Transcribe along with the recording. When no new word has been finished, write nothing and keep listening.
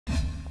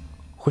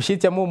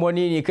Khushitya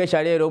mumoni ni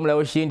Shaleelo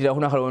omulawo oshindila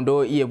khuna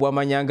khalondo iye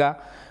bwamanyanga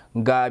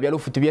nga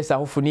byalufutu byesa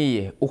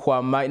khufuniye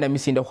ukhwama ina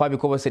misinda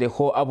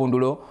khwabikoboselekho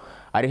abundulo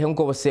alikhe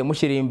mukobose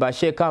mushirimba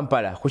she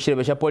Kampala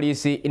khushirebe sha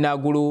polisi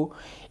inagulu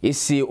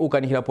isi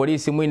ukanikhila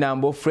polisi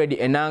mwinambo Fred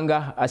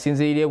Enanga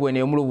asinzilile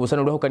bwene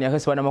mulubusano lwe khukaniya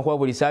khesibana makhwa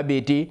buli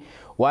sabiti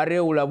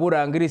wareula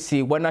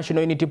burangirisi bwa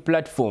National Unity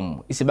Platform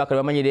isi bakali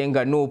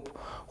bamanyilenga NUP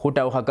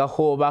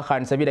khutawukhakakho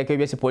bakhanisa bilakyo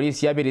byesi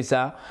polisi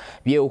yabirisa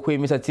bye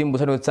ukhwimisa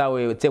tsimbusano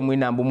tsawe tse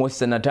mwinambo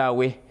mosisana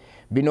tawe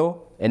bino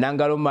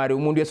Enanga lomari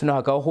umundu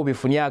yesunakhakakho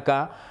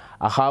khubifuniaka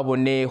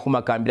akhabone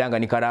khumakambilanga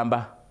ni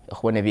karamba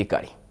khubone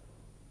bikali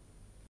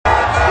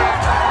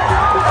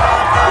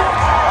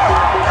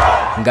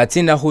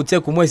ngatsina khutse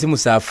kumwezi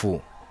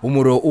musafu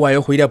umuro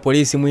uwayo khuila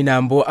polisi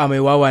mwinambo amwe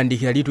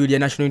wawandikhila litu lya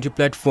National Unity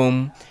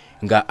Platform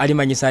nga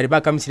alimanyisari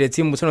bakamisile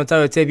tsimbusano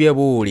tsawe tsebye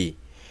buuli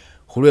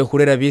khulwe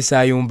khurera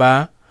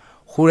bisayumba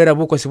khurera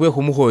bukosi bwe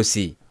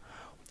khumukhosi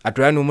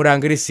atwala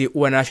numurangirisi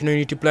uwa National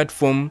Unity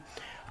Platform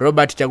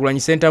Robert Chagulanyi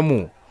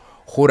Sentamu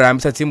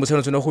khurambisa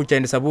tsimbusano tsino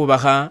khuchendesa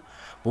bubakha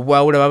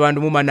bubwawula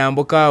babandu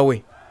mumanambo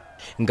kawe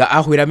nga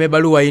akhwilamo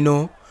ebaluwa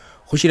ino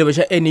khushilebe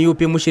sha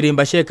NUP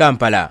mushirimba she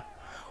Kampala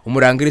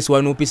umurangirisi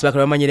wa NUP bakali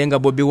bamanyilenga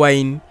Bobi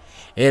wine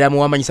era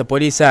muwamanyisa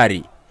polisi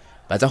ari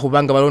baza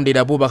khubanga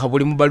balondela bubakha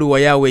buli mubaluwa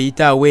yawe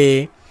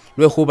itawe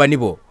lwe khuba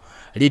nibo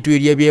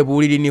litwilye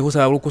byebulili ni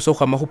khusaba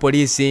lukusokhama khu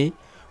polisi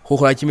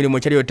khukhola kimilimo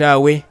kyalyo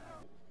tawe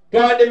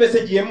twade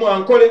message yemu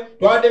ankole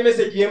twade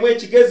message yemu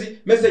ekigezi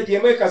message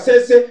yemu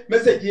kasese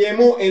message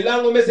yemu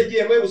elango message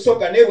yemu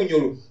busoga ne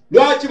bunyulu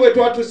lwaki bwe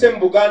twatuse mu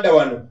Buganda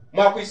wano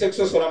mwakwise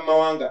kusosola mu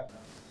mawanga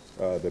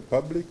the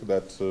public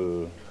that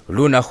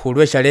luna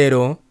khulwe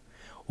Shaleelo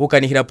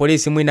ukanikhila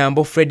polisi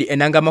mwinambo Fred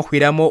Enanga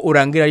makhwilamo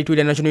urangira litu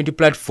lya National Unity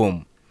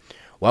Platform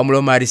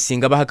wamuloma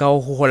alisinga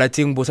bahakaho khukhola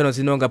tsimbusano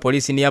zinonga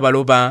polisi ni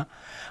abaloba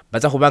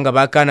baza khubanga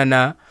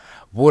bakanana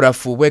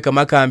burafu bwe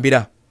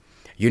kamakambira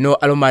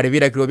alomari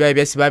bilakilo byaye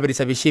byasi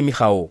babirisa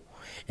bishimikhawo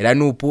era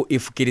NUP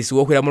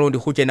ifukirisiwo khwila mulundi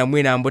khuchenda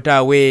mwinambo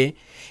tawe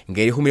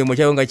ngeli khumilimo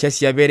chayo nga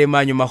chasi yabere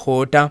manyu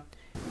makhota.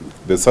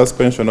 The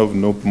suspension of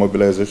NUP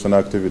mobilization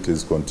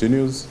activities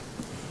continues.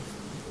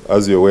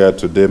 As you're aware,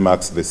 today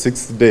marks the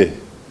 6th day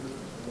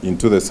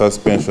into the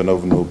suspension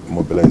of NUP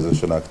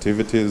mobilization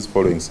activities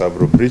following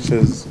several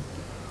breaches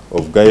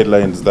of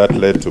guidelines that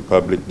led to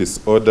public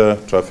disorder,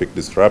 traffic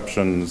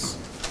disruptions,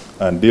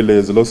 and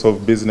delays, loss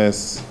of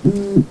business,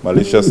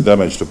 malicious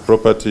damage to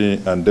property,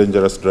 and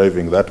dangerous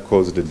driving that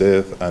caused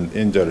death and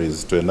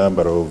injuries to a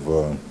number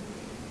of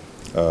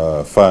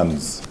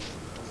fans.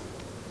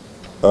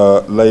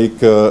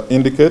 Like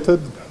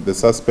indicated, the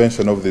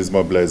suspension of these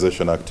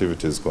mobilization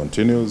activities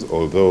continues,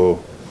 although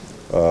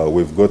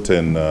we've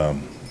gotten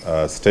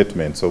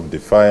statements of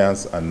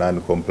defiance and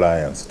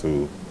non-compliance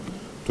to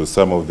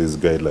some of these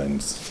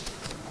guidelines.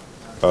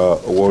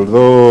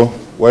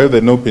 While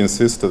the NUP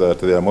insisted that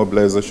their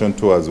mobilization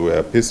tours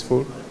were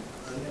peaceful,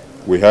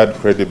 we had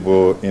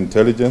credible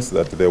intelligence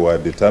that they were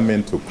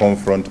determined to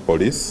confront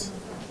police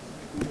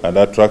and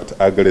attract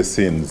ugly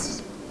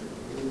scenes,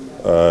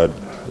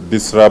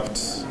 disrupt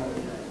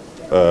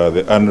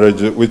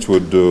which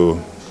would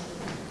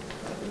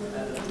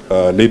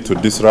lead to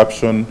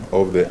disruption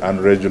of the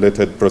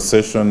unregulated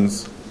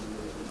processions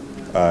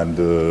and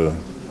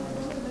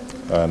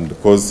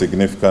cause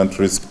significant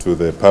risk to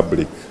the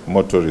public,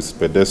 motorists,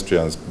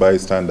 pedestrians,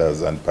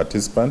 bystanders, and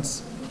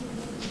participants.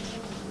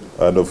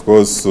 And of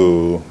course,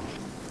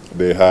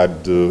 they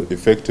had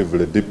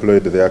effectively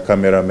deployed their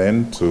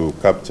cameramen to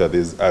capture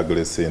these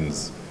ugly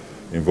scenes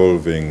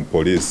involving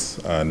police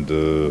and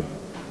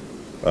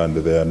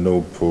their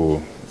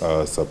NUP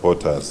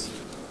supporters.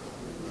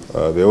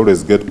 They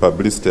always get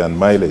publicity and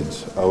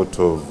mileage out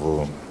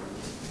of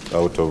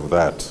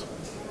that.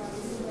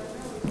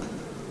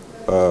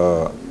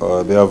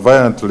 They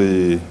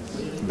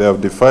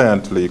have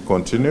defiantly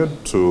continued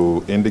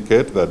to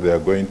indicate that they are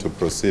going to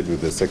proceed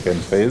with the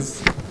second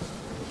phase,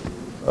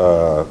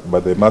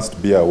 but they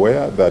must be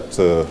aware that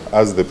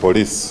as the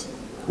police,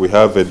 we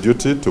have a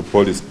duty to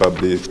police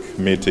public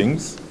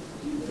meetings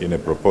in a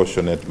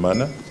proportionate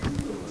manner.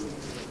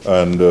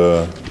 And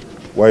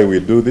why we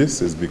do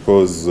this is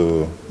because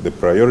the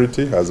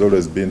priority has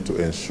always been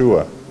to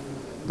ensure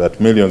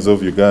that millions of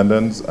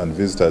Ugandans and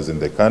visitors in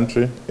the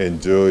country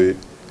enjoy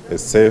a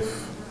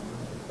safe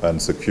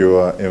and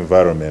secure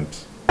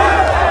environment.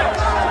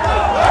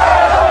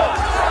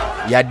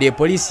 Yadde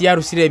polisi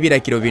yarusire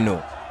birakiro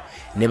bino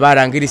ne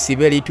barangirisi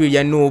belitu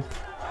lya NUP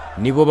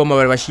nibo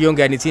bamabara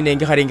bashiyonga nitsinde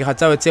ngikharenga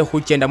khatsawe tse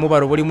khuchenda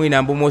mubaro buli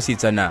mwinambo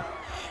mositsana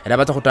era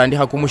bata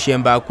khutandikha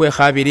kumushemba kwe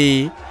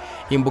khabiri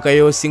imbuka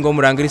yo singo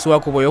murangirisi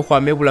wako yo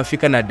khwamebula fi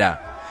Canada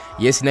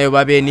yesi nayo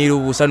babe niru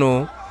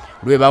busano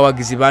lwe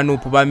bawagizi ba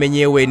NUP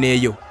bamenyewe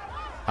neyo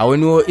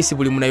awoniwo isi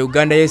buli muna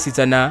Uganda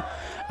yesitsana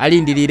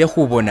alindilire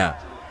khubona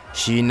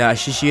shina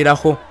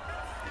shishirakho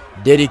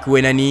Derek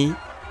Wenani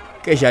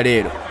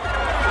Shaleelo.